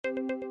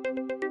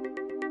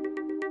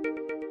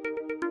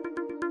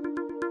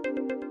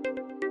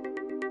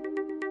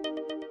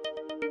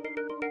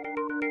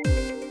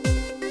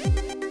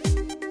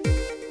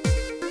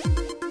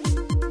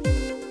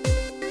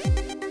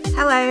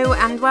Hello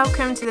and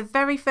welcome to the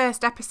very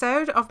first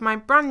episode of my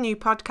brand new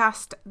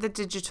podcast, The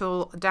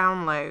Digital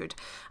Download.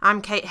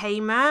 I'm Kate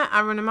Hamer.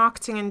 I run a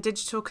marketing and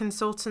digital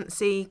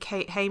consultancy,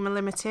 Kate Hamer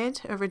Limited,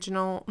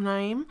 original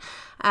name.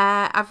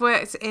 I've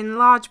worked in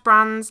large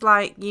brands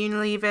like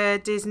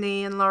Unilever,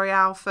 Disney and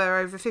L'Oreal for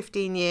over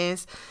 15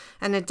 years,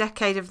 and a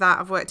decade of that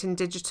I've worked in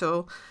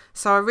digital.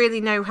 So I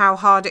really know how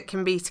hard it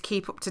can be to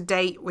keep up to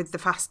date with the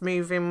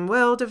fast-moving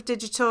world of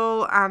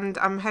digital, and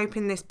I'm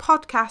hoping this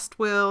podcast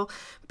will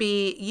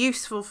be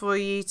useful for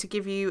you to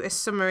give you a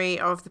summary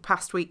of the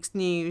past week's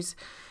news.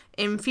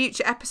 In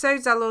future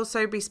episodes, I'll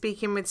also be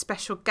speaking with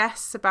special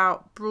guests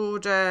about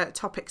broader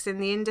topics in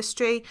the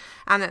industry,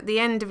 and at the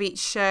end of each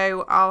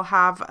show, I'll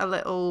have a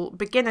little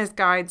beginner's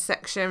guide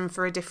section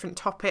for a different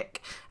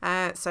topic,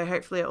 so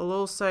hopefully it will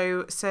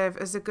also serve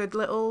as a good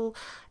little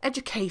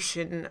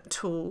education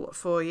tool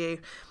for you.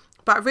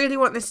 But I really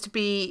want this to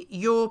be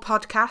your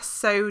podcast,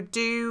 so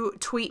do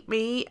tweet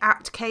me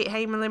at Kate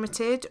Hamer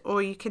Limited,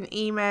 or you can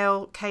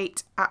email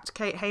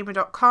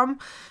kate@katehamer.com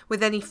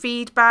with any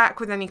feedback,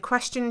 with any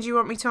questions you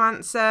want me to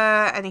answer,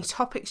 any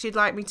topics you'd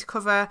like me to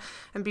cover,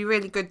 and be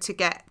really good to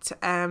get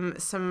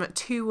some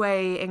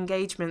two-way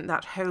engagement,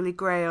 that holy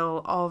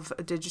grail of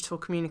digital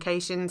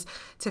communications,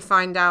 to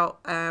find out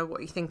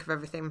what you think of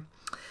everything.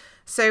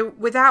 So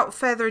without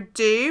further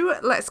ado,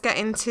 let's get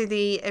into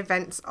the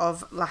events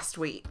of last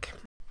week.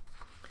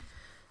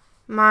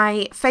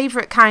 My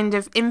favourite kind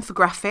of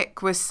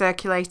infographic was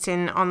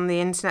circulating on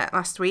the internet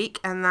last week,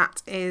 and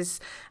that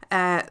is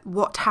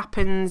what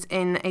happens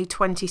in a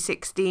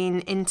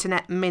 2016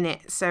 Internet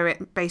Minute. So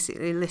it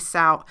basically lists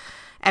out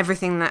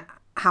everything that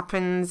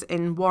happens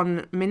in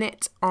 1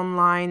 minute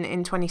online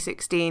in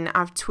 2016.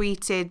 I've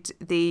tweeted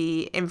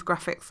the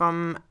infographic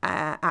from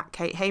at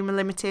Kate Hamer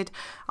Limited.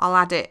 I'll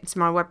add it to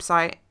my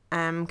website,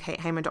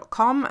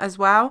 katehamer.com as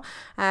well.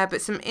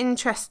 But some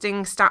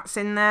interesting stats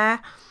in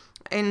there.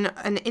 In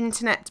an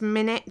internet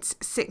minute,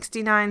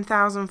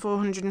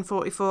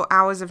 69,444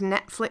 hours of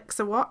Netflix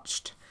are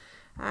watched.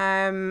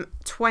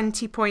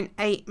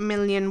 20.8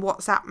 million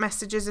WhatsApp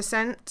messages are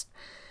sent.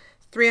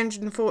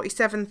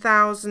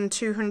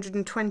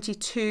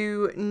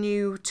 347,222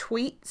 new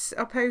tweets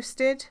are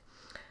posted.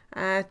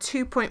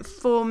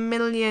 2.4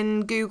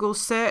 million Google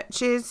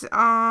searches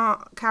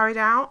are carried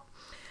out.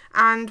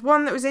 And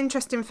one that was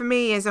interesting for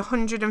me is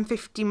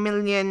 150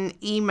 million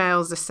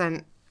emails are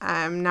sent.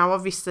 Now,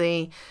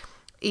 obviously,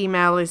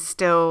 email is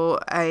still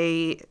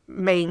a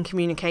main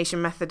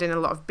communication method in a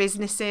lot of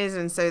businesses,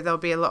 and so there'll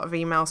be a lot of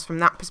emails from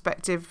that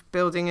perspective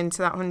building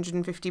into that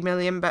 150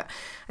 million, but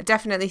I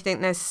definitely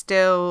think there's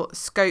still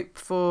scope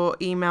for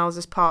emails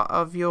as part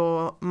of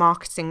your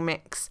marketing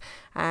mix,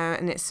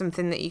 and it's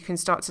something that you can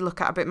start to look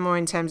at a bit more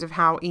in terms of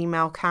how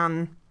email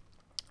can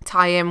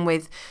tie in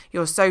with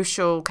your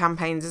social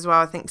campaigns as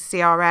well. I think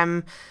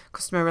CRM,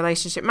 customer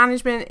relationship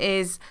management,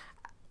 is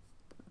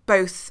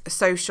both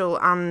social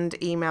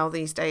and email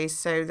these days,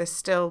 so there's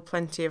still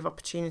plenty of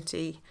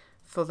opportunity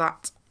for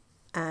that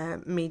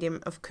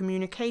medium of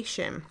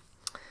communication.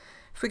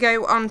 If we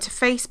go on to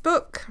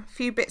Facebook, a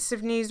few bits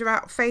of news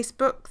about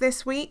Facebook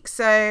this week.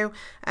 So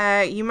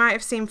you might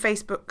have seen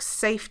Facebook's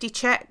safety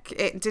check.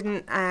 It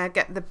didn't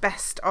get the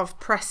best of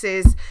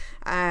presses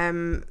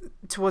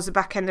towards the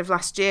back end of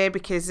last year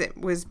because it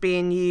was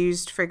being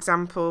used, for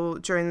example,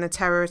 during the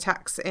terror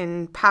attacks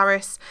in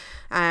Paris.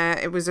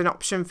 It was an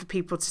option for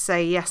people to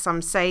say, yes,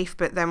 I'm safe,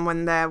 but then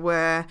when there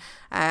were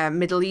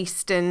Middle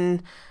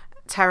Eastern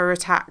terror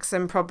attacks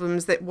and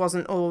problems, that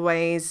wasn't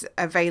always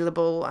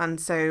available,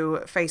 and so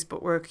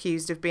Facebook were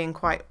accused of being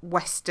quite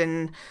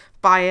Western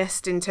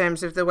biased in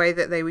terms of the way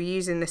that they were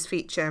using this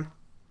feature.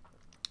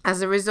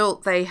 As a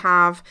result, they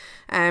have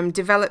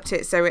developed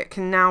it so it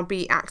can now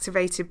be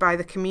activated by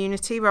the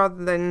community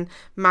rather than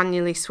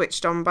manually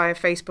switched on by a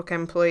Facebook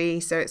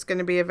employee. So it's going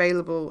to be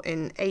available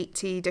in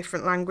 80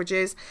 different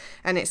languages,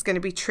 and it's going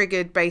to be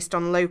triggered based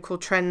on local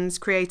trends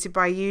created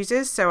by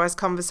users. So as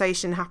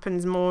conversation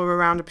happens more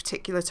around a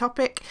particular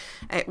topic,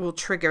 it will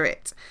trigger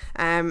it.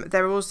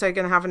 They're also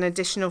going to have an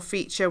additional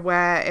feature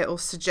where it will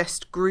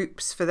suggest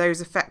groups for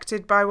those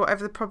affected by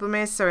whatever the problem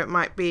is. So it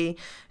might be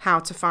how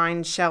to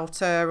find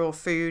shelter or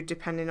food,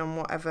 depending on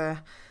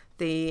whatever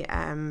the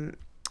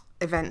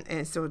event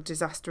is or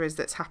disaster is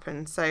that's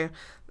happened. So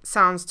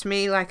sounds to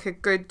me like a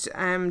good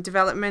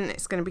development.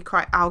 It's going to be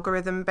quite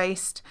algorithm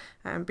based,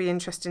 and be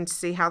interesting to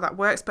see how that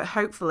works, but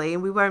hopefully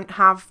we won't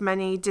have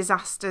many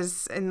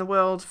disasters in the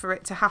world for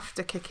it to have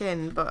to kick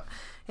in. But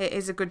it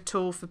is a good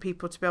tool for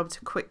people to be able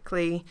to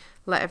quickly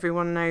let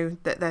everyone know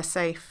that they're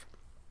safe.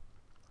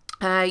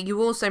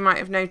 You also might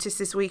have noticed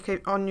this week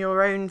on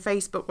your own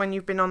Facebook, when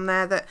you've been on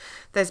there, that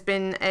there's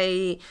been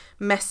a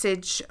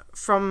message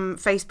from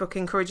Facebook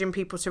encouraging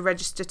people to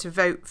register to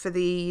vote for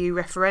the EU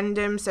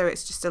referendum. So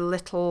it's just a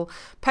little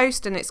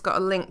post, and it's got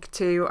a link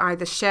to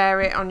either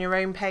share it on your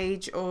own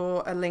page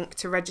or a link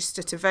to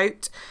register to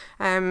vote.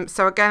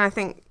 So again, I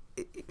think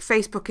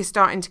Facebook is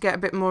starting to get a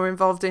bit more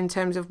involved in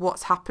terms of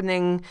what's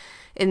happening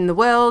in the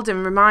world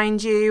and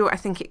remind you. I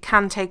think it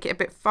can take it a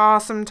bit far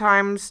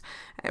sometimes.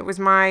 It was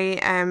my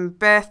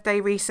birthday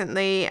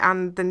recently,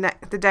 and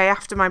the day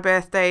after my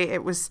birthday,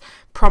 it was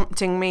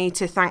prompting me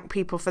to thank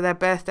people for their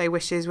birthday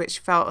wishes, which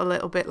felt a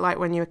little bit like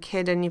when you're a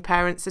kid and your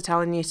parents are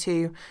telling you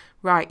to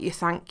write your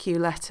thank you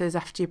letters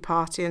after your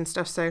party and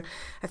stuff. So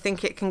I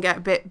think it can get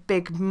a bit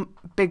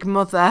big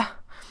mother,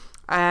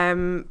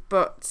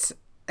 but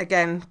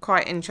again,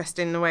 quite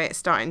interesting the way it's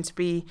starting to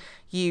be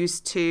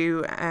used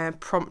to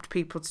prompt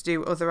people to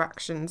do other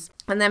actions.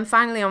 And then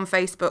finally on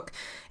Facebook,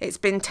 it's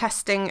been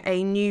testing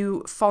a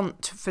new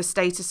font for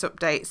status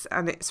updates,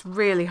 and it's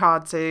really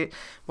hard to,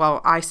 well,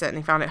 I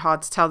certainly found it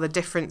hard to tell the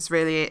difference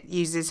really. It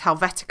uses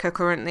Helvetica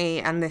currently,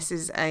 and this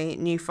is a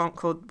new font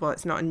called, well,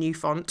 it's not a new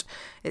font,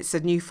 it's a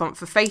new font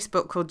for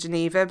Facebook called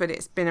Geneva, but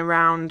it's been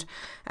around,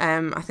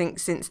 I think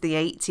since the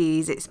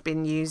 80s. It's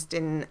been used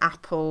in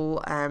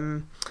Apple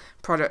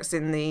products,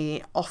 in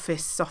the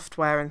Office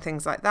software and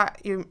things like that.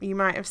 You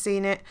might have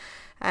seen it.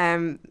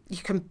 You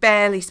can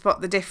barely spot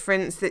the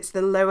difference. It's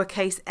the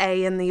lowercase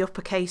a and the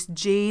uppercase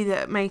G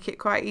that make it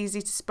quite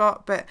easy to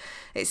spot, but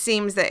it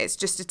seems that it's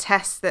just a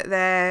test that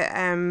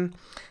they're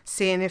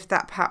seeing if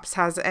that perhaps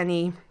has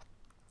any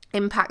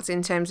impact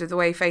in terms of the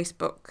way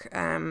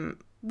Facebook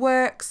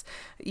works.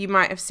 You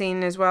might have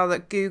seen as well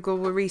that Google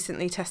were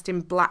recently testing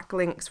black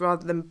links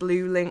rather than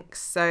blue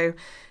links, so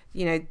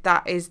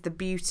that is the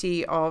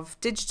beauty of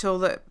digital,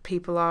 that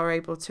people are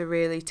able to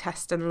really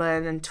test and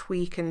learn and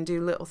tweak and do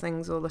little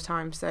things all the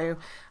time. So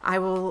I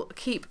will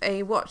keep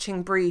a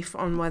watching brief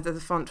on whether the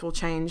font will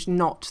change,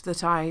 not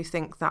that I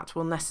think that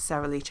will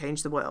necessarily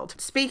change the world.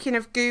 Speaking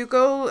of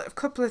Google, a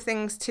couple of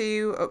things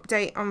to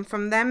update on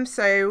from them.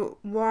 So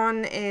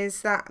one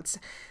is that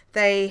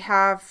they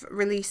have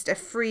released a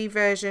free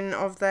version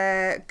of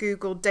their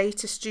Google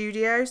Data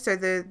Studio. So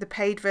the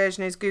paid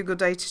version is Google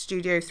Data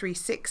Studio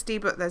 360,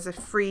 but there's a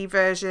free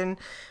version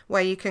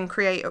where you can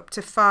create up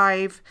to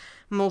 5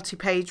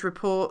 multi-page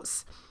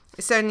reports.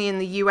 It's only in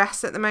the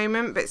US at the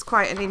moment, but it's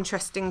quite an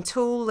interesting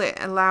tool. It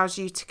allows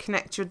you to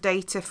connect your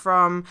data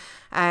from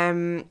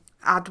AdWords,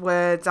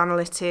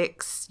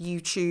 analytics,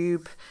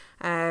 YouTube,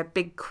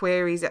 big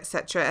queries,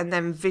 etc., and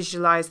then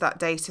visualize that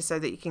data so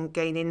that you can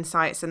gain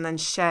insights and then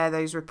share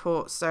those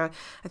reports. So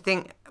I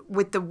think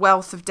with the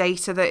wealth of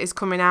data that is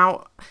coming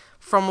out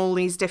from all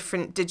these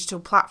different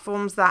digital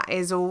platforms, that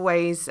is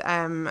always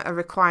a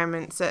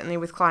requirement, certainly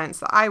with clients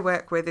that I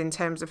work with, in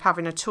terms of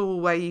having a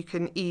tool where you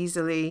can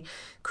easily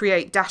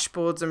create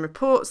dashboards and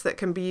reports that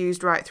can be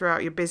used right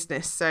throughout your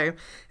business. So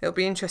it'll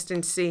be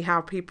interesting to see how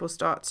people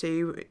start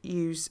to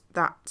use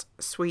that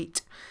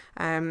suite.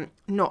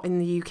 Not in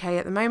the UK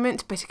at the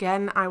moment, but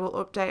again, I will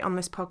update on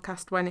this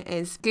podcast when it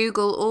is.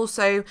 Google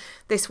also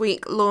this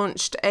week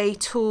launched a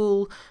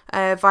tool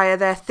via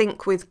their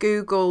Think with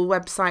Google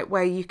website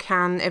where you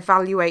can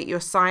evaluate your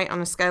site on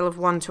a scale of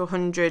 1 to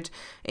 100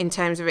 in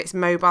terms of its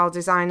mobile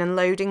design and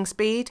loading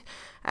speed.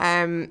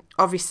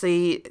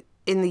 Obviously,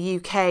 in the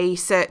UK,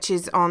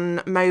 searches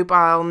on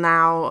mobile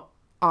now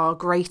are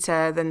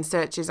greater than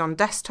searches on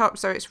desktop,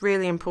 so it's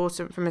really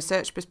important from a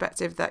search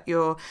perspective that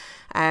your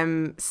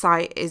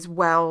site is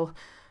well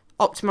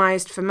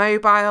optimized for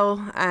mobile.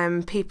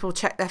 People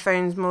check their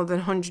phones more than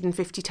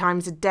 150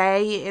 times a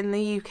day in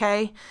the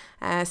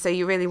UK, so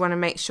you really want to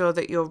make sure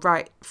that you're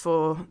right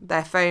for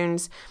their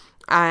phones.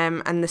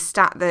 And the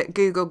stat that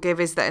Google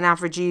give is that an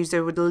average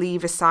user would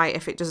leave a site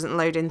if it doesn't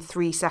load in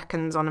 3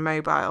 seconds on a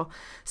mobile.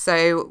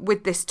 So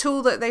with this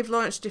tool that they've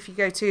launched, if you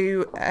go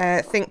to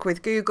Think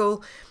with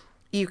Google,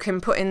 you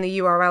can put in the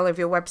URL of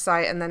your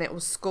website and then it will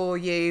score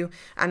you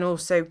and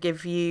also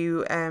give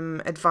you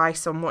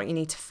advice on what you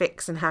need to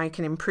fix and how you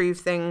can improve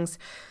things.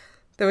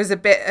 There was a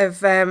bit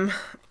of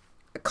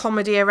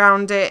comedy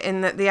around it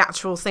in that the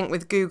actual Think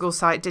with Google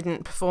site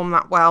didn't perform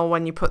that well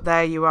when you put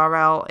their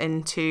URL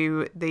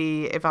into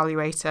the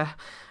evaluator,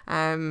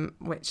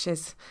 which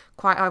is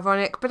quite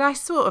ironic, but I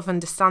sort of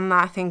understand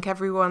that. I think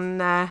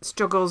everyone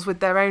struggles with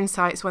their own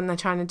sites when they're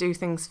trying to do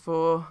things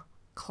for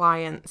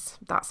clients.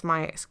 That's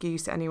my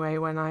excuse anyway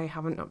when I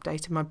haven't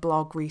updated my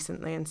blog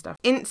recently and stuff.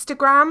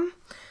 Instagram,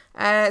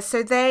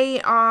 so they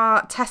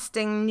are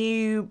testing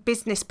new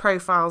business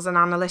profiles and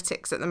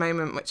analytics at the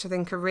moment, which I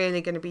think are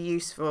really going to be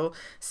useful.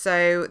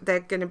 So they're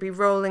going to be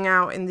rolling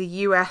out in the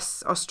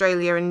US,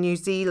 Australia and New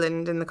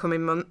Zealand in the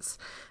coming months,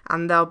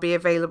 and they'll be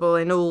available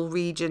in all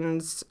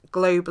regions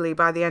globally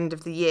by the end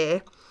of the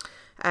year.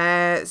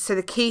 So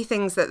the key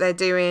things that they're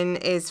doing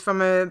is,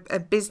 from a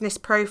business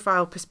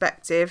profile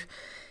perspective,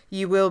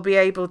 you will be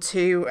able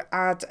to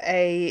add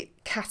a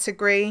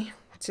category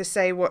to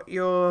say what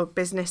your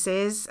business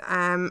is,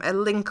 a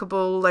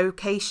linkable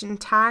location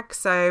tag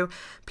so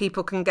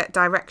people can get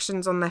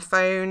directions on their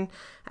phone,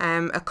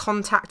 a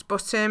contact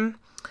button.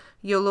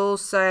 You'll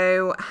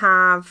also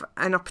have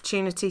an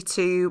opportunity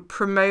to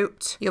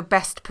promote your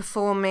best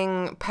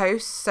performing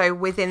posts. So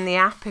within the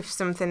app, if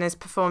something has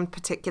performed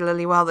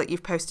particularly well that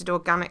you've posted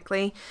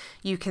organically,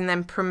 you can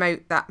then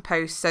promote that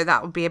post. So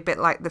that would be a bit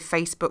like the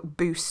Facebook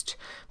boost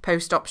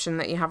post option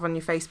that you have on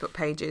your Facebook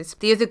pages.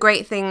 The other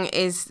great thing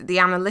is the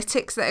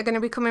analytics that are going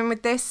to be coming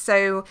with this.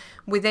 So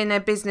within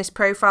a business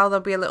profile,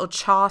 there'll be a little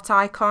chart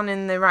icon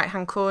in the right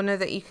hand corner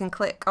that you can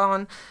click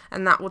on,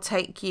 and that will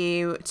take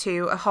you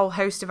to a whole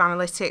host of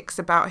analytics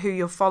about who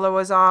your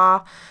followers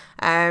are.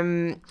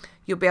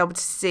 You'll be able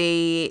to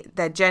see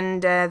their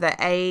gender, their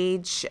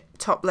age,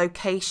 top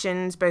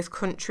locations, both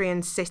country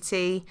and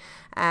city.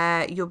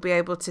 You'll be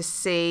able to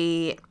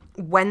see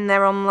when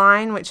they're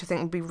online, which I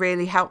think will be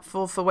really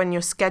helpful for when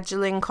you're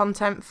scheduling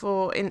content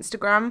for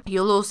Instagram.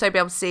 You'll also be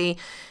able to see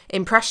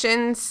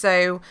impressions,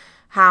 so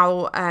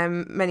how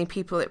many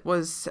people it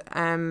was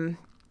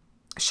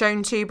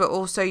shown to, but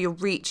also your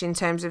reach in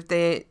terms of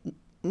the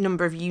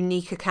number of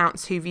unique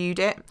accounts who viewed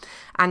it.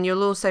 And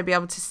you'll also be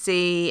able to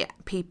see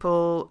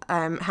people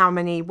how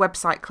many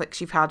website clicks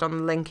you've had on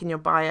the link in your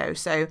bio,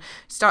 so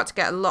start to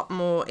get a lot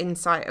more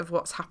insight of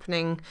what's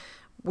happening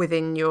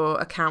within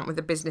your account with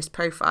a business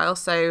profile.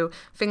 So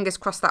fingers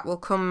crossed that will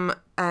come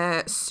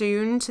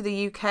soon to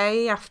the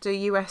UK after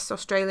US,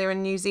 Australia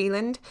and New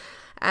Zealand.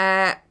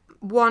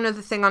 One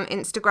other thing on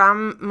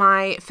Instagram,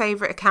 my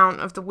favourite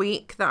account of the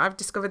week that I've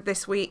discovered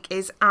this week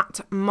is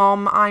at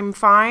Mom I'm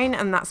Fine,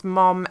 and that's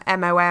Mom,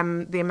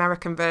 M-O-M, the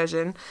American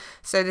version.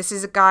 So this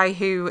is a guy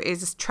who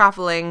is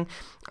travelling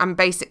and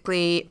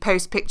basically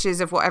posts pictures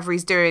of whatever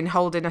he's doing,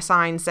 holding a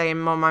sign saying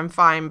Mom I'm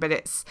Fine, but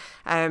it's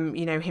him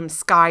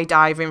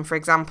skydiving, for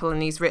example,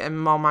 and he's written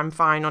Mom I'm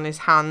Fine on his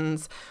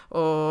hands,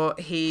 or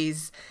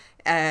he's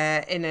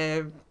in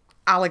a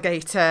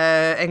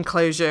alligator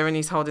enclosure and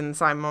he's holding the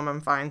sign Mom I'm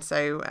Fine.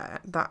 So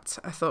that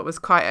I thought was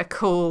quite a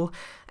cool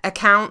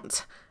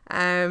account.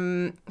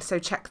 So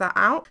check that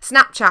out.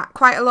 Snapchat,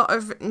 quite a lot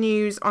of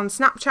news on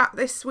Snapchat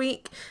this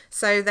week.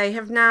 So they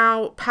have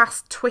now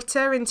passed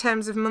Twitter in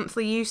terms of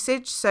monthly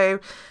usage. So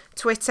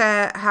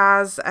Twitter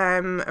has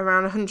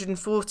around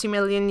 140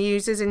 million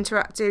users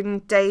interacting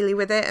daily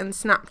with it, and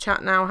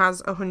Snapchat now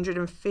has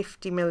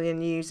 150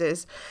 million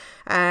users.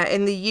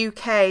 In the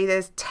UK,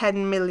 there's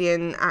 10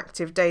 million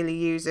active daily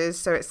users,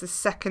 so it's the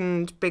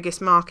second biggest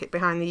market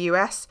behind the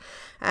US.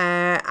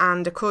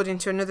 And according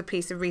to another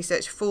piece of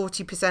research,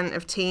 40%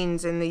 of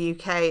teens in the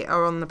UK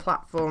are on the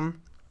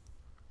platform.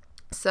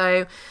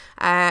 So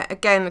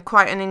again,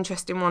 quite an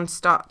interesting one to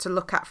start to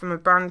look at from a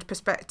brand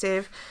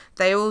perspective.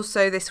 They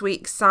also this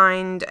week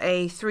signed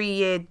a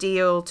 3-year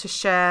deal to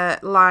share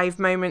live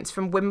moments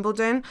from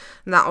Wimbledon,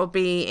 and that will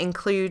be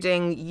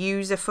including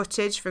user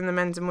footage from the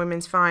men's and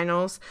women's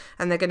finals,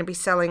 and they're going to be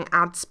selling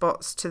ad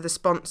spots to the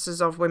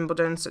sponsors of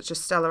Wimbledon such as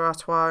Stella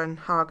Artois and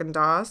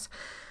Haagen-Dazs.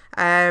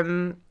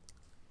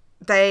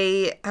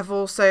 They have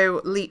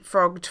also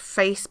leapfrogged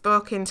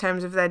Facebook in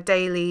terms of their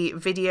daily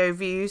video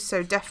views,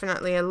 so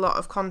definitely a lot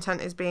of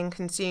content is being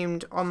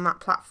consumed on that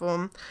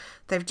platform.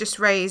 They've just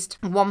raised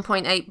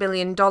 $1.8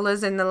 billion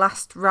in the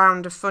last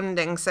round of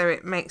funding, so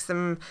it makes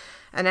them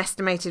an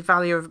estimated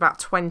value of about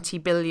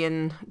 $20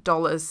 billion,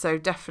 so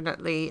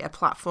definitely a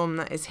platform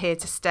that is here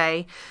to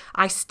stay.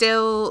 I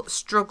still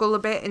struggle a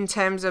bit in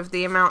terms of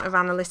the amount of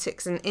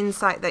analytics and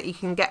insight that you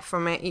can get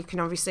from it. You can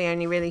obviously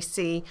only really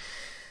see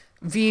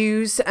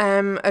views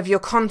of your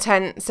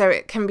content, so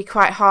it can be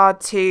quite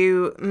hard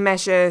to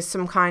measure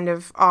some kind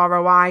of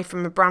ROI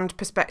from a brand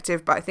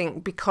perspective, but I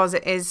think because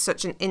it is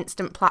such an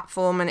instant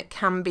platform and it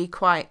can be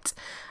quite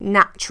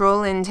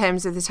natural in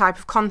terms of the type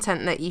of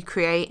content that you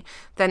create,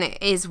 then it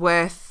is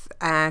worth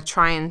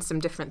trying some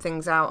different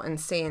things out and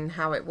seeing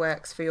how it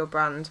works for your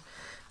brand.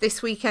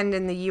 This weekend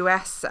in the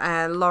US,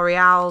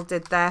 L'Oreal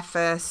did their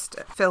first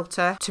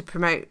filter to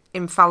promote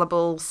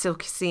Infallible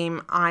Silky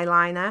Seam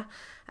eyeliner.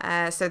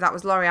 So that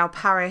was L'Oreal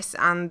Paris,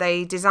 and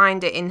they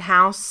designed it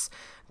in-house,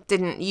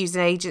 didn't use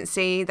an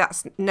agency.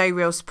 That's no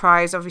real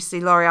surprise.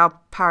 Obviously, L'Oreal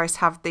Paris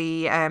have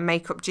the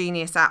Makeup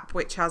Genius app,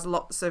 which has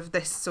lots of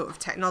this sort of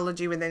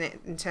technology within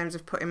it in terms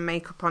of putting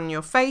makeup on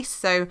your face.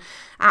 So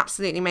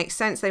absolutely makes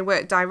sense. They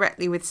work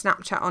directly with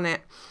Snapchat on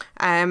it.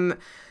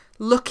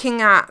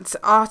 Looking at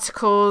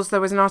articles,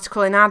 there was an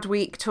article in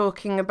Adweek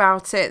talking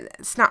about it.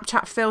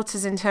 Snapchat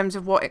filters in terms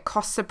of what it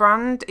costs a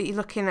brand. You're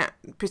looking at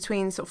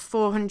between sort of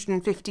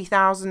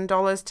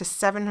 $450,000 to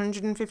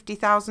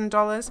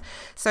 $750,000.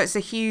 So it's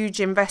a huge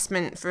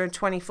investment for a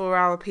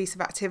 24-hour piece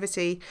of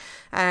activity.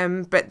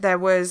 But there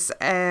was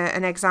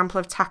an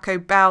example of Taco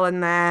Bell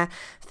and their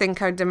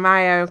Cinco de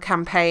Mayo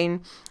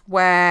campaign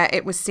where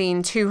it was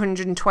seen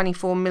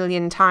 224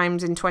 million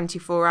times in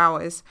 24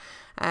 hours.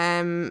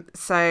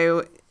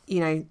 So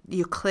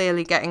you're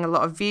clearly getting a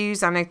lot of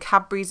views. I know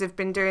Cadbury's have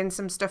been doing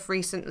some stuff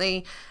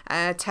recently,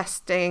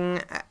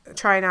 testing,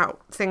 trying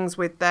out things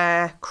with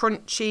their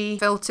crunchy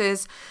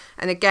filters.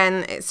 And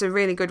again, it's a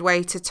really good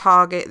way to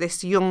target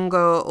this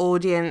younger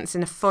audience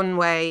in a fun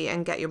way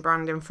and get your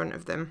brand in front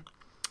of them.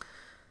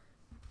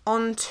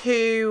 On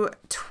to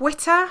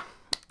Twitter.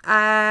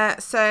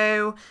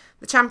 So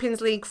the Champions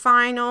League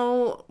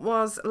final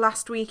was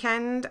last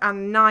weekend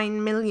and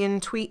 9 million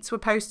tweets were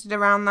posted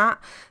around that.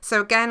 So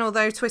again,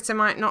 although Twitter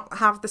might not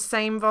have the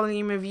same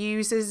volume of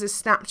users as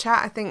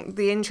Snapchat, I think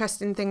the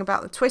interesting thing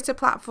about the Twitter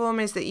platform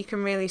is that you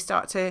can really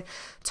start to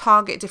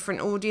target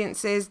different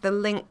audiences. The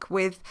link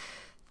with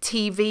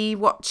TV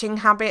watching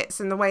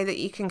habits and the way that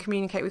you can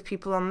communicate with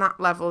people on that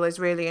level is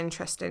really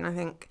interesting, I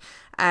think.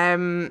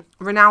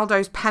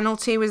 Ronaldo's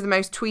penalty was the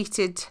most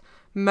tweeted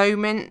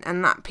moment,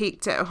 and that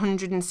peaked at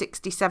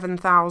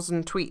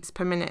 167,000 tweets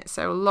per minute.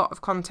 So a lot of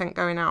content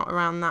going out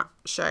around that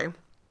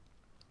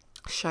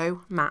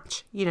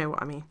match, you know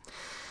what I mean.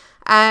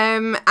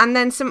 And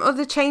then some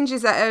other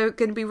changes that are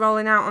going to be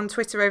rolling out on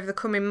Twitter over the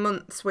coming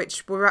months,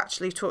 which were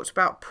actually talked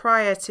about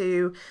prior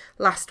to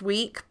last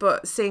week,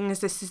 but seeing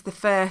as this is the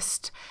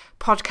first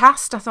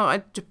podcast, I thought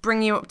I'd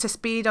bring you up to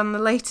speed on the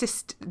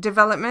latest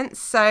developments.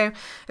 So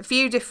a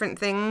few different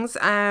things.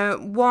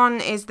 One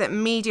is that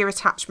media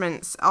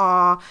attachments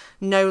are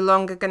no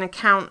longer going to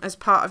count as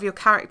part of your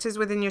characters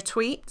within your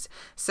tweet.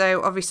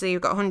 So obviously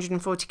you've got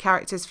 140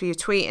 characters for your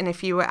tweet, and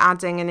if you were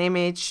adding an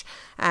image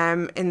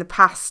in the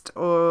past,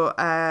 or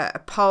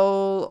a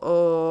poll,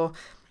 or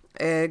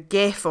a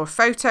GIF or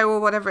photo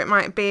or whatever it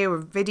might be, or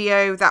a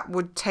video, that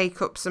would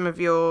take up some of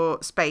your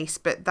space,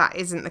 but that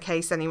isn't the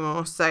case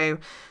anymore. So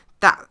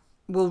that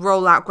will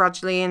roll out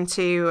gradually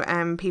into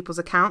people's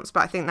accounts,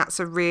 but I think that's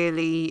a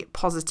really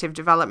positive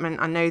development.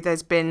 I know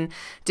there's been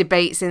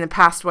debates in the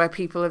past where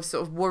people have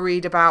sort of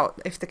worried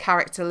about if the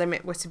character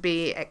limit were to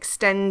be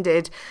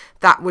extended,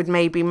 that would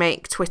maybe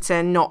make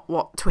Twitter not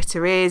what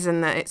Twitter is,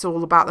 and that it's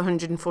all about the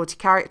 140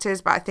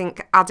 characters. But I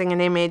think adding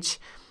an image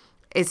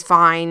is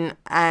fine.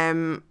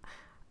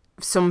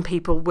 Some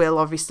people will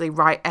obviously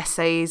write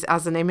essays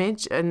as an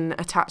image and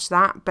attach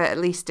that, but at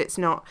least it's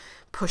not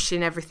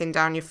pushing everything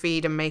down your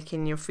feed and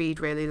making your feed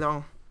really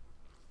long.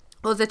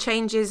 Other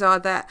changes are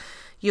that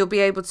you'll be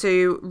able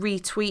to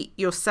retweet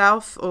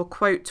yourself or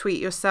quote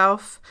tweet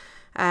yourself,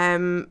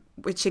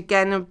 which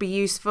again would be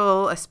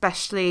useful,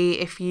 especially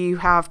if you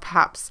have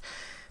perhaps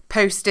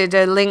posted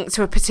a link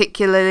to a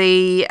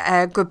particularly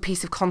good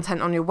piece of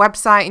content on your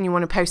website and you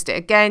want to post it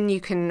again.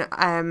 You can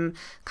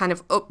kind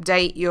of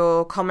update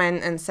your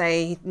comment and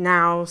say,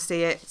 now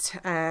see it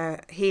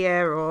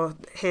here, or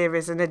here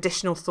is an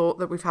additional thought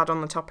that we've had on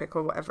the topic,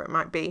 or whatever it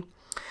might be.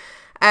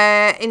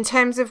 In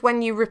terms of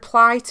when you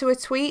reply to a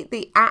tweet,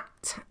 the @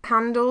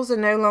 handles are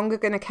no longer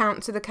going to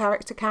count to the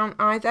character count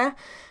either.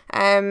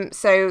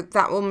 So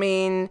that will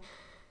mean,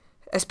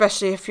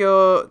 especially if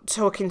you're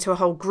talking to a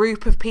whole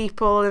group of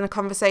people in a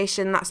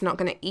conversation, that's not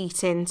going to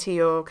eat into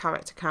your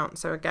character count.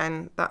 So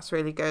again, that's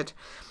really good.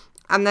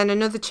 And then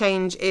another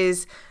change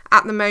is,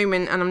 at the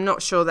moment, and I'm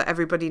not sure that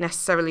everybody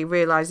necessarily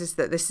realises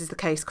that this is the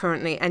case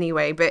currently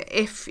anyway, but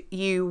if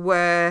you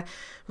were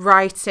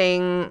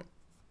writing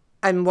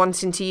and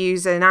wanting to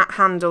use an @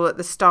 handle at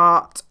the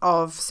start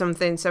of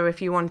something, so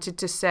if you wanted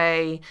to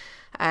say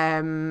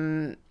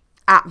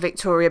at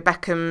Victoria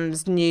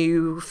Beckham's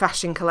new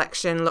fashion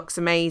collection looks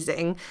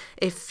amazing,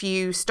 if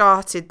you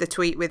started the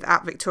tweet with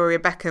at Victoria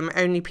Beckham,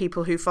 only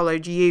people who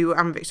followed you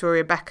and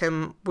Victoria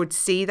Beckham would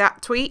see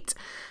that tweet,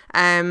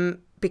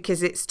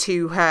 because it's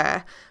to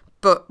her.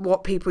 But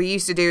what people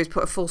used to do is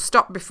put a full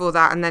stop before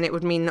that, and then it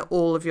would mean that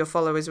all of your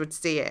followers would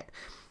see it.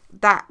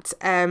 That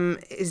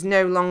is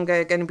no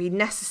longer going to be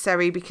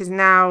necessary, because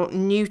now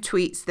new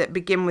tweets that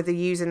begin with a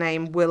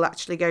username will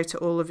actually go to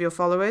all of your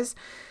followers.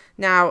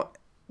 Now,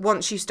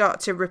 once you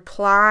start to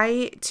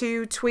reply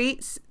to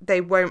tweets,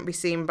 they won't be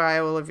seen by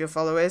all of your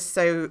followers.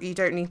 So you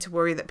don't need to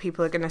worry that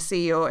people are going to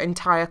see your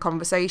entire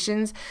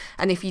conversations.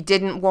 And if you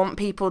didn't want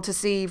people to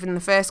see even the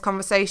first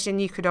conversation,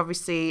 you could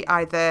obviously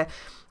either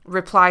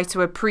reply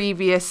to a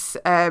previous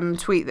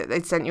tweet that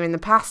they'd sent you in the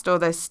past, or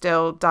there's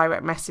still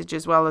direct message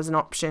as well as an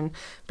option.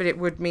 But it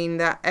would mean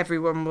that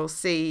everyone will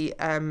see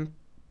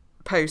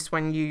posts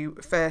when you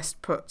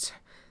first put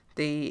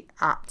the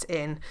 @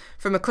 in.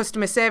 From a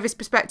customer service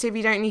perspective,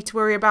 you don't need to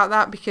worry about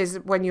that, because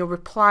when you're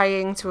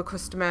replying to a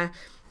customer,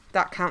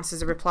 that counts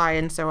as a reply,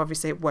 and so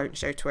obviously it won't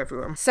show to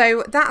everyone.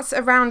 So that's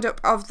a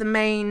roundup of the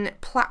main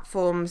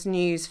platforms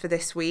news for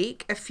this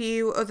week. A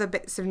few other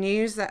bits of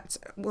news that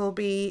will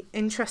be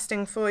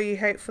interesting for you,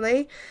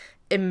 hopefully.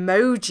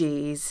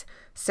 Emojis.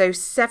 So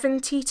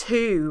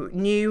 72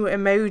 new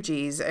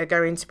emojis are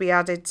going to be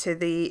added to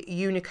the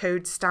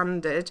Unicode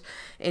standard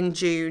in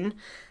June.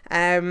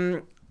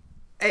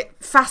 It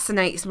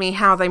fascinates me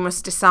how they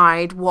must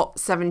decide what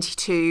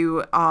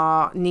 72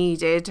 are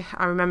needed.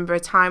 I remember a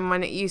time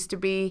when it used to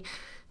be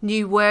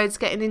new words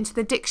getting into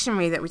the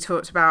dictionary that we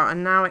talked about,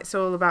 and now it's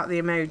all about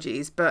the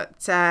emojis.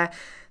 But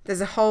there's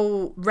a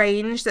whole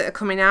range that are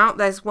coming out.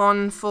 There's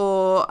one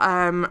for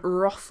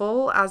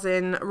ruffle, as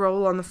in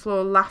roll on the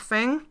floor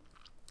laughing.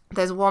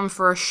 There's one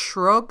for a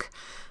shrug.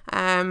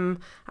 I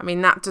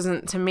mean, that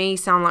doesn't, to me,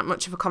 sound like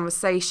much of a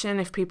conversation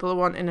if people are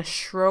wanting a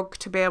shrug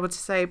to be able to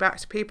say back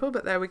to people,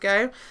 but there we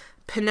go.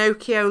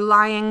 Pinocchio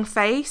lying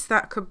face,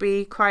 that could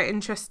be quite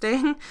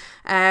interesting.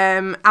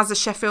 As a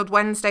Sheffield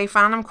Wednesday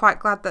fan, I'm quite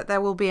glad that there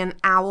will be an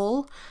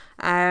owl.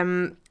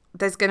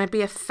 there's going to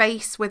be a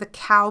face with a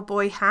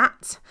cowboy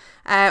hat.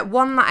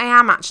 One that I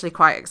am actually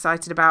quite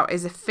excited about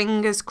is a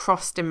fingers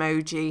crossed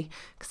emoji,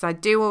 because I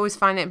do always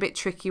find it a bit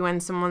tricky when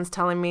someone's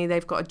telling me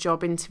they've got a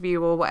job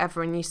interview or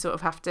whatever, and you sort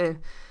of have to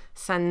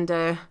send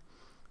a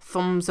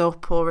thumbs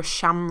up or a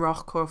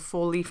shamrock or a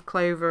 4-leaf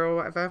clover or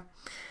whatever.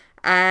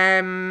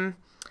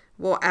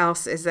 What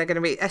else is there going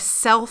to be? A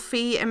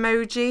selfie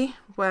emoji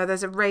where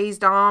there's a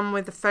raised arm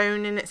with a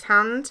phone in its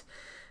hand.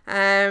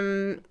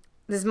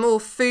 There's more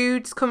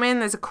foods coming.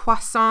 There's a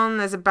croissant,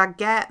 there's a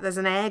baguette, there's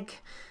an egg,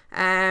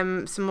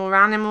 some more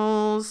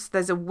animals.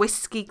 There's a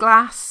whiskey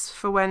glass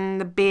for when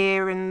the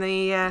beer and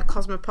the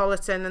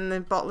Cosmopolitan and the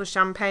bottle of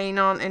champagne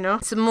aren't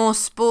enough. Some more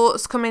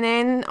sports coming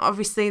in.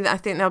 Obviously, I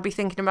think they'll be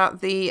thinking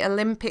about the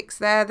Olympics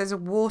there. There's a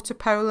water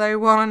polo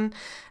one,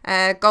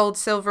 gold,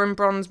 silver and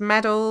bronze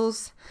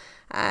medals.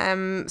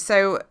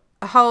 So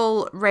a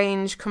whole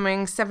range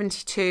coming,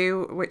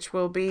 72, which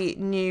will be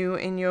new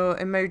in your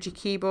emoji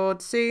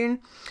keyboard soon.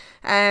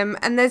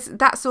 And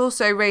that's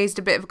also raised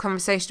a bit of a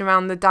conversation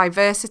around the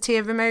diversity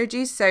of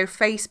emojis. So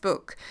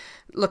Facebook,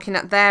 looking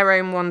at their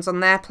own ones on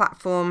their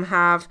platform,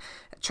 have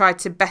tried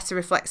to better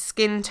reflect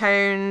skin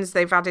tones.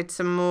 They've added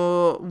some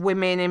more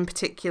women in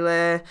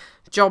particular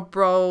job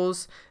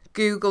roles.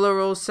 Google are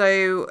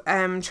also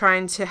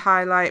trying to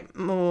highlight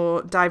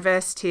more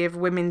diversity of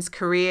women's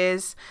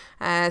careers.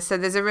 So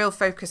there's a real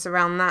focus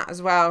around that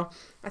as well.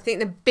 I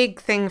think the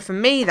big thing for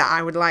me that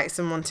I would like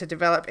someone to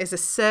develop is a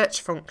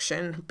search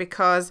function,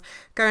 because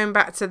going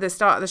back to the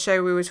start of the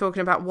show, we were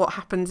talking about what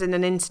happens in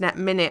an internet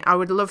minute. I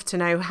would love to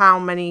know how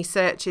many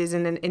searches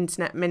in an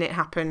internet minute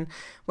happen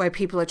where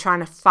people are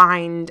trying to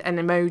find an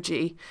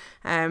emoji.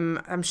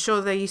 I'm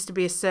sure there used to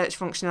be a search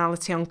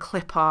functionality on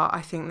clip art.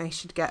 I think they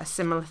should get a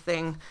similar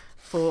thing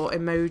for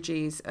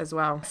emojis as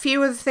well. A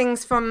few other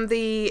things from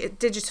the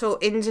digital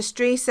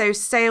industry. So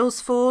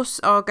Salesforce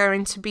are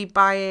going to be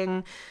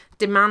buying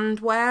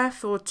Demandware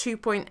for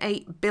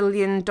 $2.8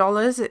 billion.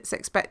 It's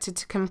expected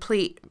to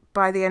complete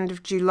by the end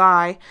of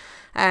July.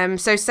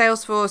 So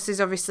Salesforce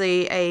is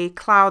obviously a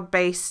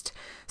cloud-based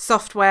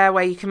software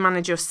where you can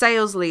manage your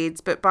sales leads,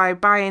 but by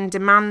buying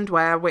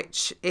Demandware,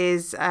 which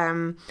is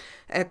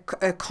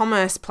a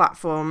commerce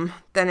platform,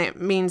 then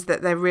it means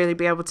that they'll really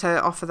be able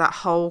to offer that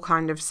whole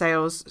kind of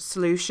sales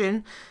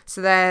solution.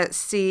 So their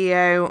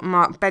CEO,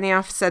 Mark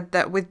Benioff, said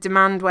that with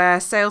Demandware,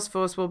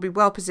 Salesforce will be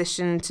well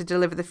positioned to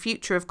deliver the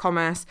future of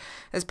commerce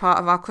as part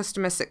of our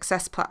customer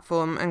success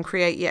platform and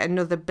create yet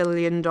another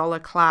billion-dollar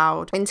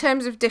cloud. In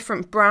terms of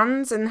different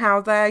brands and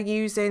how they're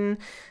using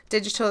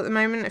digital at the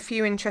moment, a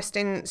few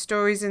interesting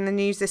stories in the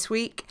news this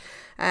week.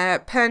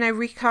 Pernod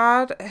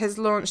Ricard has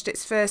launched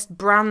its first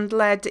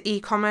brand-led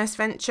e-commerce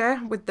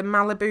venture with the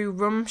Malibu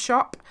Rum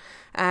Shop.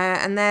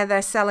 And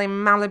they're selling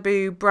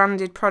Malibu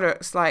branded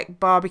products like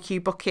barbecue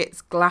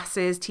buckets,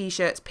 glasses,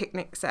 t-shirts,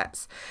 picnic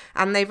sets.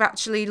 And they've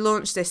actually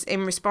launched this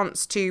in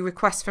response to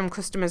requests from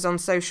customers on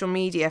social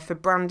media for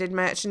branded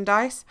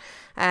merchandise.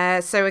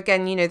 So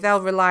again,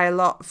 they'll rely a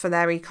lot for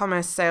their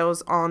e-commerce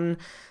sales on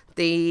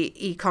the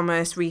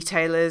e-commerce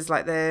retailers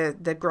like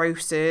the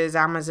grocers,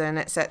 Amazon,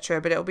 etc.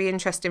 But it'll be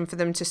interesting for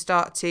them to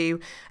start to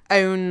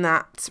own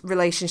that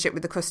relationship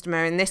with the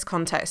customer in this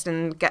context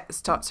and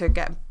start to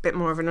get a bit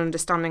more of an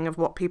understanding of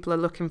what people are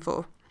looking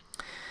for.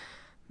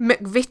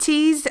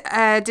 McVitie's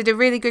did a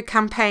really good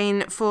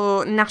campaign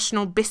for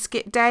National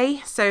Biscuit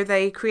Day. So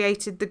they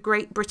created the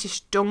Great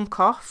British Dunk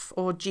Off,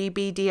 or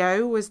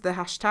GBDO was the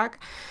hashtag.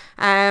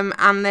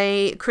 And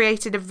they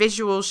created a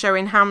visual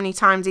showing how many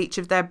times each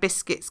of their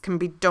biscuits can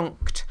be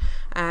dunked.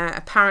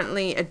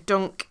 Apparently a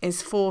dunk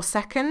is 4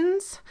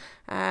 seconds.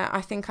 I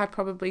think I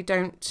probably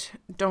don't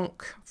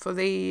dunk for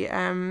the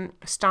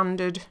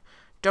standard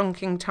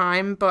dunking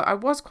time, but I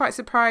was quite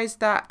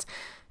surprised that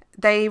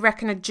they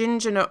reckon a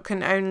ginger nut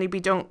can only be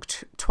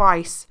dunked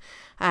twice.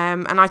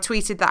 And I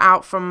tweeted that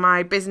out from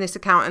my business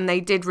account, and they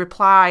did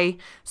reply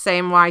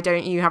saying, why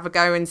don't you have a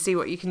go and see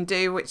what you can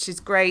do, which is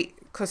great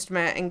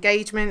customer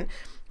engagement.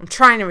 I'm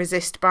trying to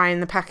resist buying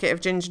the packet of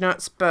ginger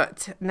nuts,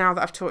 but now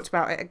that I've talked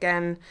about it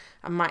again,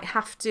 I might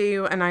have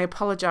to, and I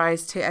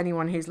apologise to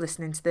anyone who's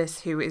listening to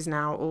this who is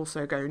now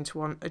also going to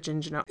want a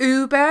ginger nut.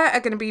 Uber are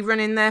going to be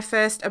running their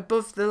first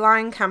above the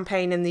line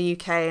campaign in the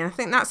UK, and I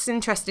think that's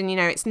interesting.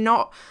 It's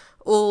not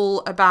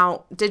all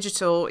about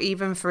digital.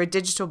 Even for a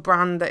digital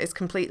brand that is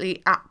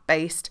completely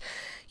app-based,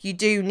 you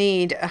do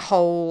need a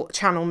whole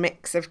channel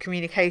mix of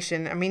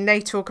communication. I mean, they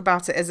talk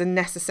about it as a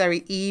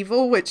necessary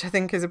evil, which I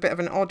think is a bit of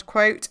an odd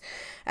quote,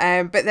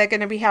 but they're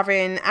going to be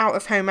having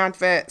out-of-home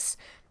adverts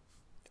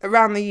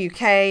around the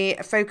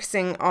UK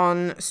focusing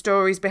on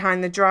stories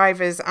behind the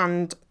drivers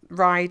and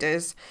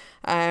riders.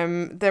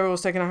 They're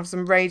also going to have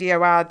some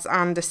radio ads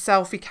and a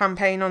selfie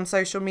campaign on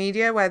social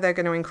media where they're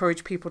going to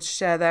encourage people to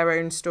share their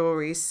own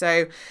stories.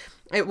 So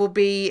it will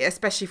be,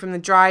 especially from the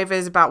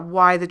drivers, about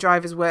why the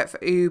drivers work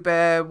for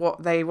Uber,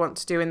 what they want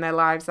to do in their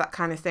lives, that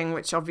kind of thing,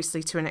 which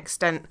obviously to an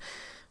extent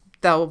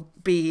they'll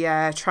be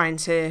trying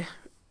to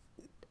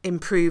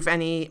improve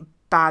any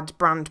bad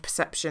brand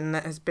perception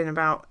that has been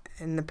about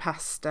in the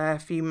past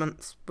few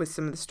months with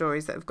some of the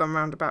stories that have gone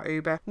around about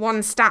Uber.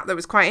 One stat that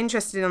was quite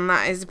interesting on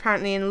that is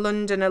apparently in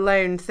London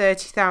alone,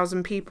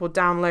 30,000 people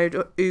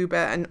download Uber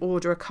and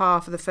order a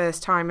car for the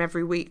first time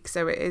every week.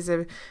 So it is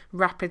a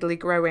rapidly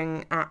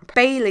growing app.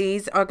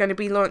 Baileys are going to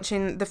be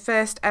launching the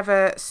first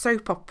ever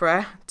soap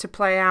opera to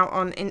play out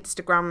on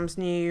Instagram's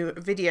new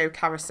video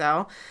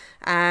carousel.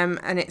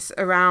 And it's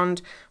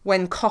around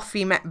when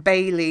coffee met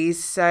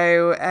Baileys.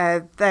 So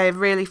they're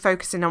really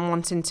focusing on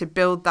wanting to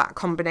build that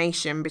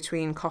combination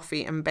between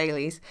coffee and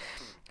Baileys.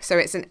 So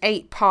it's an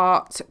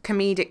 8-part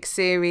comedic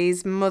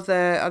series.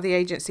 Mother are the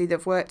agency that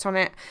have worked on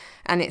it,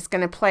 and it's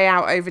going to play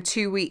out over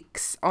 2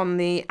 weeks on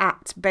the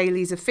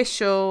 @Baileys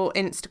official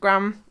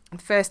Instagram. The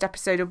first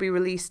episode will be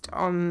released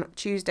on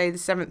Tuesday the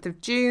 7th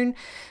of June,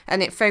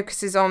 and it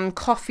focuses on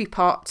Coffee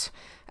Pot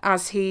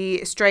as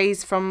he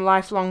strays from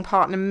lifelong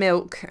partner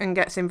Milk and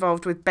gets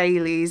involved with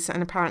Baileys.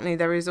 And apparently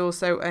there is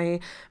also a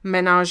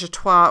ménage à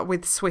trois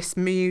with Swiss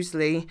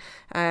muesli.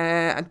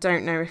 I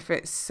don't know if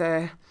it's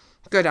a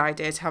good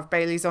idea to have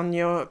Baileys on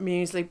your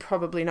muesli,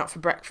 probably not for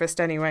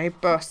breakfast anyway,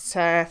 but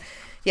yeah,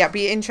 it'd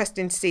be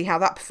interesting to see how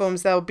that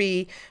performs. It'll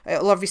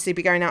obviously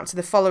be going out to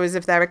the followers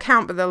of their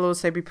account, but they'll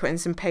also be putting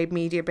some paid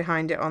media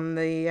behind it on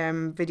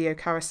the video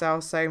carousel.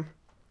 So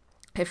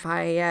if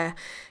I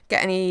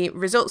get any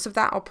results of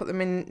that, I'll put them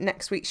in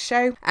next week's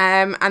show.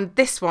 And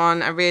this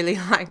one I really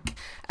like.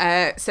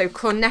 So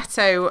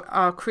Cornetto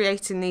are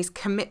creating these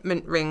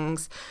commitment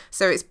rings.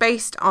 So it's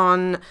based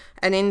on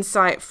an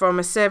insight from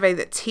a survey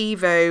that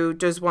TiVo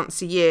does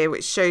once a year,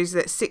 which shows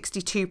that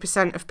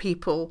 62% of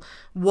people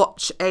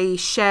watch a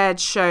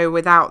shared show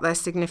without their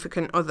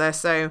significant other.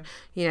 So,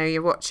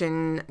 you're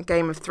watching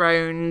Game of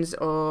Thrones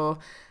or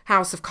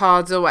House of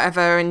Cards or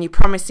whatever, and you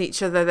promise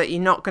each other that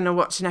you're not going to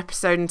watch an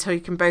episode until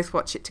you can both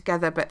watch it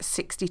together, but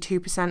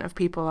 62% of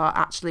people are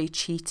actually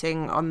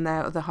cheating on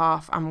their other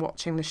half and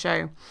watching the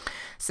show.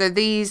 So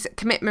these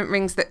commitment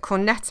rings that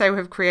Cornetto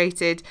have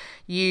created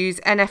use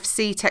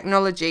NFC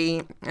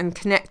technology and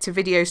connect to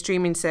video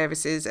streaming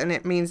services, and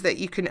it means that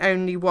you can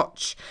only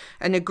watch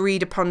an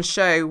agreed upon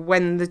show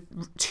when the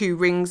two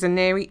rings are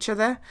near each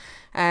other.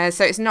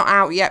 So it's not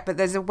out yet, but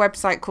there's a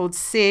website called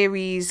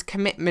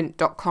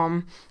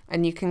seriescommitment.com,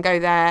 and you can go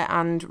there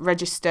and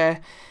register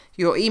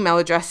your email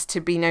address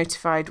to be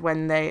notified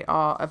when they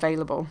are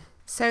available.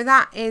 So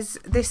that is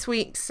this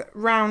week's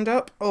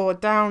roundup or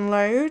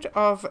download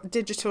of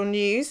digital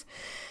news.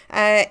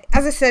 As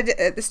I said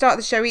at the start of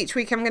the show, each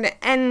week I'm going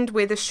to end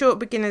with a short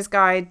beginner's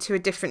guide to a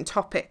different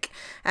topic.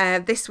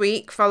 This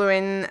week,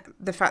 following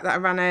the fact that I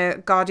ran a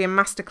Guardian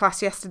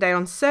masterclass yesterday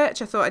on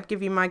search, I thought I'd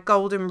give you my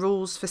golden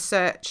rules for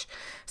search.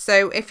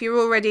 So if you're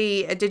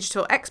already a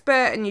digital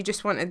expert and you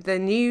just wanted the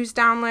news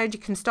download, you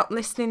can stop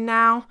listening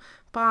now.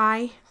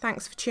 Bye.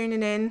 Thanks for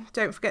tuning in.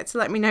 Don't forget to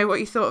let me know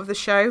what you thought of the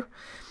show.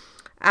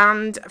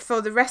 And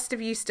for the rest of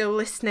you still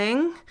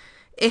listening,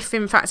 if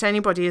in fact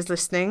anybody is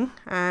listening,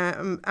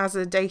 as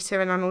a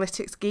data and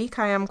analytics geek,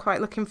 I am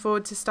quite looking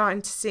forward to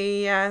starting to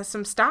see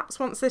some stats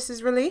once this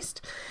is released.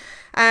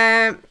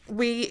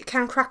 We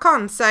can crack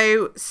on.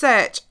 So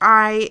search,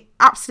 I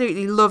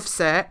absolutely love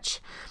search.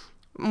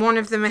 One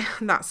of them,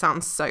 that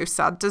sounds so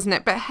sad, doesn't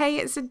it? But hey,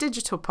 it's a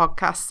digital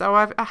podcast, so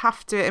I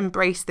have to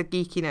embrace the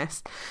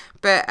geekiness.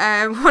 But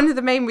one of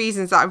the main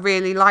reasons that I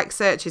really like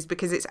search is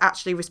because it's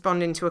actually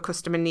responding to a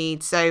customer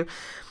need. So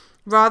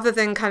rather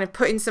than kind of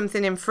putting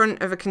something in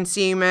front of a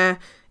consumer,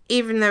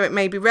 even though it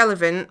may be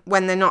relevant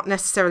when they're not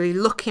necessarily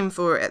looking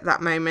for it at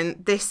that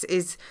moment, this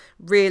is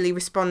really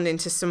responding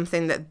to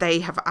something that they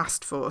have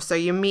asked for. So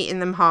you're meeting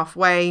them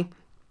halfway.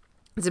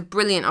 It's a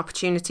brilliant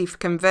opportunity for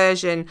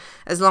conversion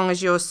as long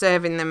as you're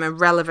serving them a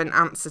relevant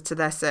answer to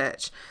their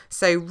search.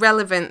 So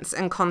relevance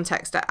and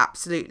context are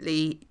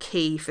absolutely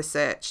key for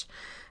search.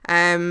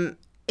 In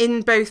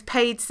both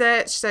paid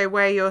search, so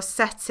where you're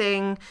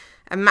setting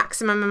a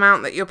maximum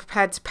amount that you're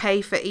prepared to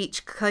pay for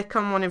each click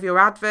on one of your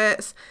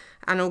adverts,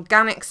 and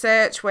organic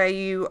search, where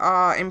you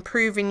are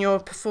improving your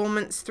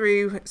performance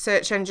through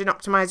search engine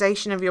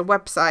optimization of your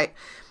website,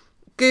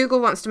 Google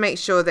wants to make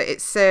sure that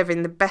it's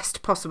serving the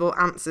best possible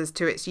answers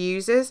to its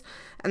users,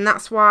 and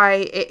that's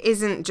why it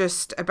isn't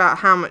just about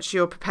how much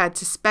you're prepared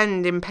to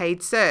spend in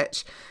paid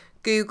search.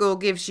 Google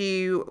gives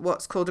you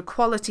what's called a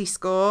quality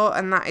score,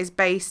 and that is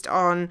based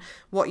on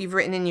what you've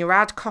written in your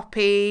ad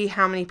copy,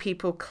 how many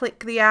people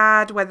click the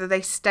ad, whether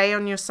they stay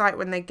on your site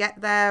when they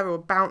get there or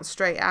bounce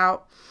straight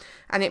out,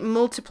 and it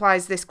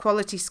multiplies this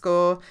quality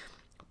score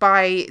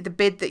by the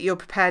bid that you're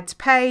prepared to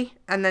pay,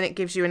 and then it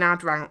gives you an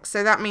ad rank.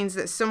 So that means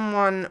that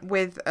someone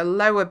with a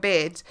lower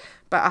bid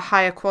but a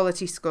higher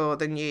quality score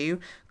than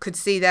you could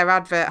see their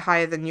advert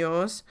higher than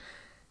yours.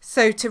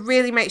 So to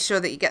really make sure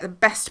that you get the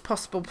best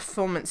possible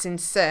performance in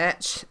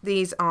search,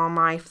 these are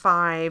my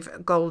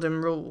 5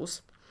 golden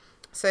rules.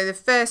 So the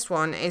first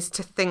one is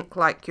to think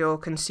like your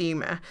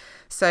consumer.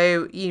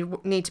 So you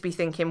need to be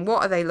thinking,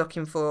 what are they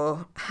looking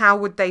for? How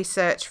would they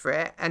search for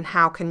it? And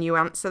how can you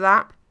answer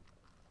that?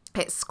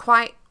 It's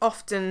quite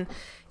often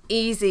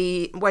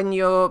easy when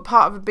you're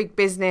part of a big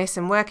business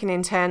and working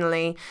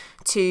internally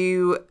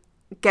to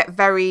get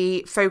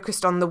very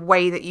focused on the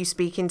way that you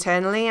speak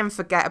internally and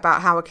forget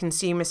about how a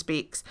consumer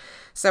speaks.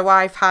 So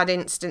I've had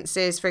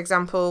instances, for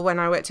example, when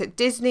I worked at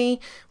Disney,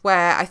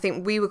 where I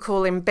think we were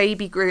calling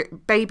Baby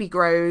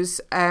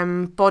Grows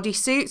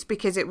bodysuits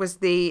because it was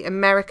the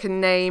American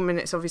name and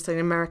it's obviously an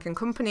American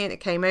company and it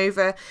came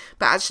over,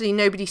 but actually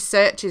nobody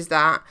searches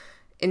that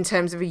in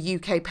terms of a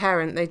UK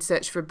parent. They'd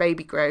search for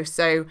Baby Grow.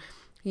 So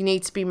you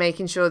need to be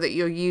making sure that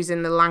you're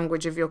using the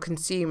language of your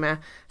consumer.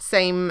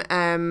 Same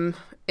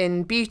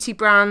in beauty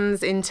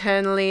brands,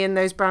 internally in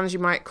those brands you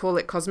might call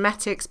it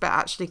cosmetics, but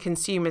actually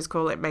consumers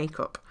call it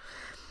makeup.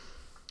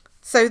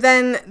 So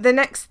then the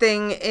next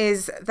thing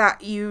is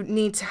that you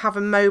need to have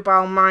a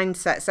mobile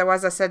mindset. So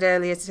as I said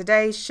earlier,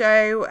 today's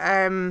show,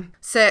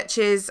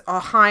 searches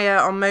are higher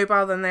on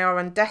mobile than they are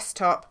on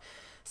desktop.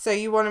 So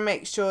you want to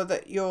make sure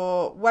that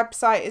your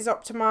website is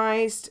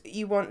optimized.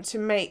 You want to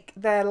make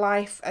their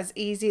life as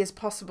easy as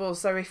possible.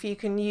 So if you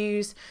can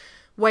use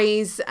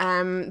ways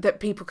that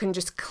people can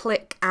just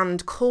click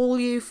and call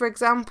you, for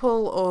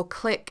example, or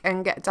click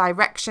and get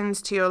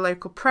directions to your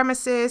local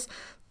premises,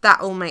 that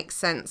all makes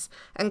sense.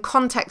 And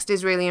context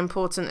is really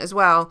important as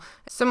well.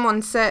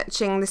 Someone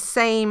searching the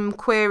same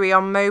query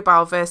on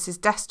mobile versus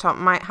desktop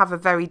might have a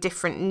very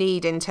different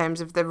need in terms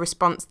of the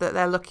response that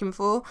they're looking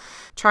for.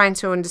 Trying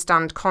to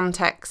understand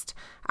context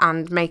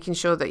and making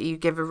sure that you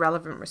give a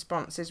relevant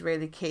response is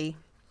really key.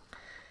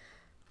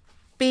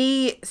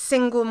 Be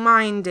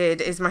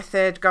single-minded is my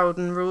third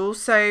golden rule.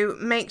 So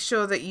make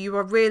sure that you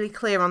are really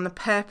clear on the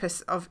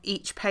purpose of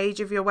each page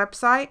of your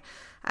website.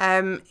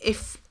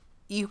 If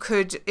you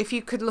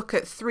could look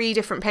at 3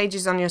 different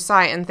pages on your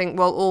site and think,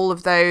 well, all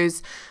of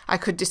those I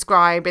could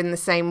describe in the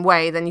same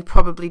way, then you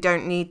probably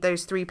don't need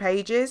those 3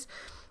 pages.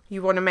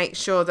 You want to make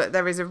sure that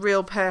there is a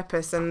real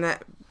purpose and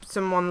that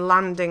someone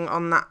landing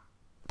on that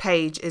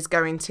page is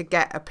going to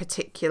get a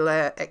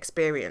particular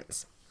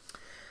experience.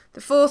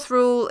 The 4th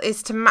rule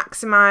is to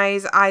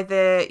maximize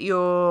either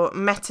your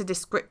meta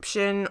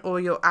description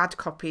or your ad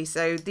copy.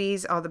 So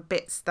these are the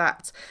bits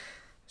that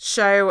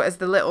show as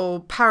the little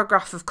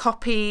paragraph of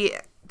copy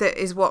that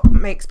is what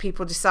makes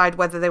people decide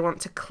whether they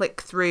want to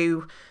click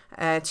through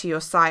to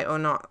your site or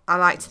not. I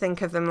like to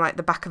think of them like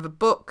the back of a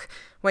book.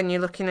 When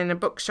you're looking in a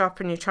bookshop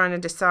and you're trying to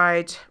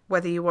decide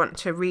whether you want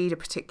to read a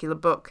particular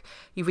book,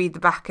 you read the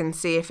back and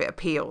see if it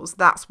appeals.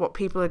 That's what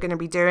people are going to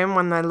be doing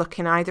when they're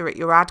looking either at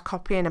your ad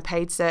copy in a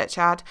paid search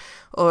ad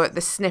or at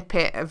the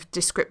snippet of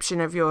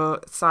description of your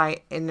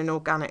site in an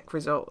organic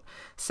result.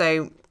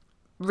 So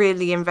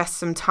really invest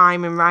some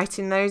time in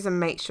writing those and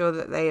make sure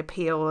that they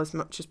appeal as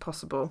much as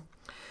possible.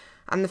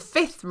 And the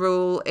 5th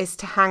rule is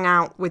to hang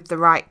out with the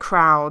right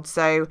crowd.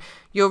 So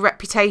your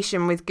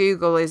reputation with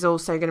Google is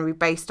also going to be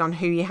based on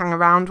who you hang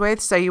around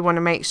with. So you want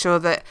to make sure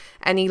that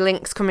any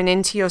links coming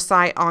into your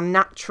site are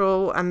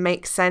natural and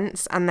make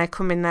sense and they're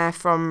coming there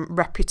from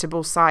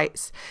reputable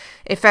sites.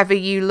 If ever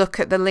you look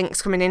at the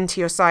links coming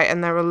into your site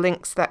and there are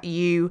links that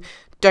you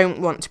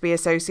don't want to be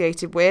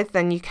associated with,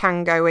 then you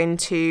can go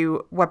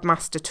into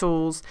Webmaster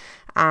Tools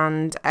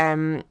and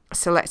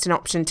select an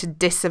option to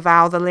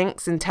disavow the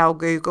links and tell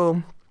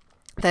Google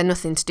they're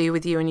nothing to do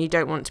with you and you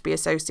don't want to be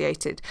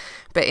associated.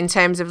 But in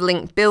terms of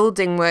link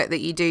building work that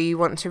you do, you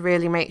want to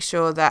really make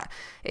sure that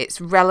it's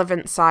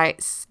relevant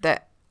sites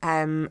that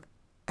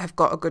have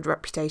got a good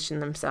reputation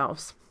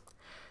themselves.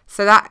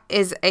 So that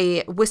is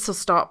a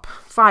whistle-stop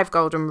 5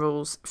 golden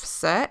rules for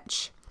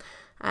search.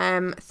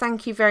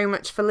 Thank you very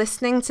much for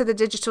listening to the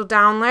Digital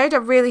Download. I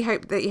really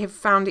hope that you have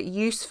found it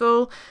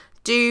useful.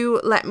 Do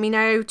let me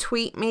know,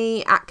 tweet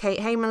me at Kate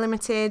Hamer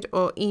Limited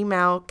or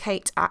email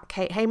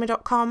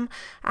kate@katehamer.com,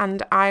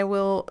 and I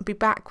will be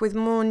back with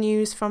more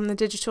news from the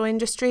digital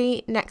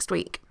industry next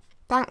week.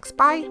 Thanks,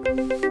 bye.